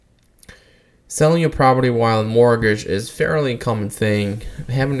Selling your property while in mortgage is a fairly common thing.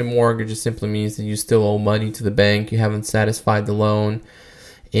 Having a mortgage simply means that you still owe money to the bank, you haven't satisfied the loan,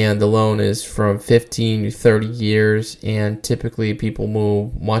 and the loan is from 15 to 30 years, and typically people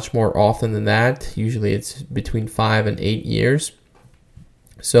move much more often than that. Usually it's between 5 and 8 years.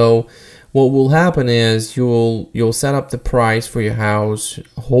 So what will happen is you'll set up the price for your house.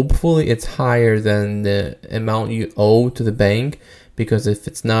 Hopefully it's higher than the amount you owe to the bank, because if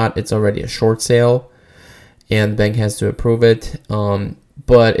it's not, it's already a short sale and the bank has to approve it.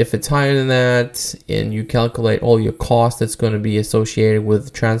 But if it's higher than that and you calculate all your costs that's going to be associated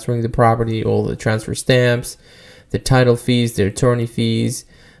with transferring the property, all the transfer stamps, the title fees, the attorney fees,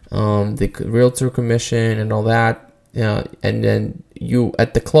 the realtor commission and all that, and then you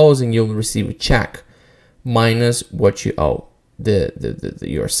at the closing you'll receive a check minus what you owe.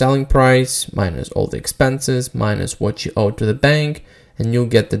 Your selling price minus all the expenses minus what you owe to the bank, and you'll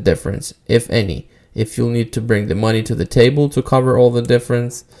get the difference, if any. If you'll need to bring the money to the table to cover all the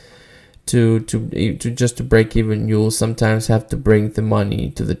difference, to just to break even, you'll sometimes have to bring the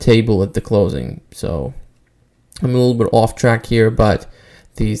money to the table at the closing. So I'm a little bit off track here, but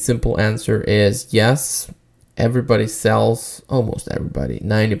the simple answer is yes. Everybody sells, almost everybody.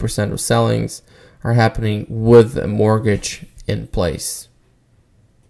 90% of sellings are happening with a mortgage in place.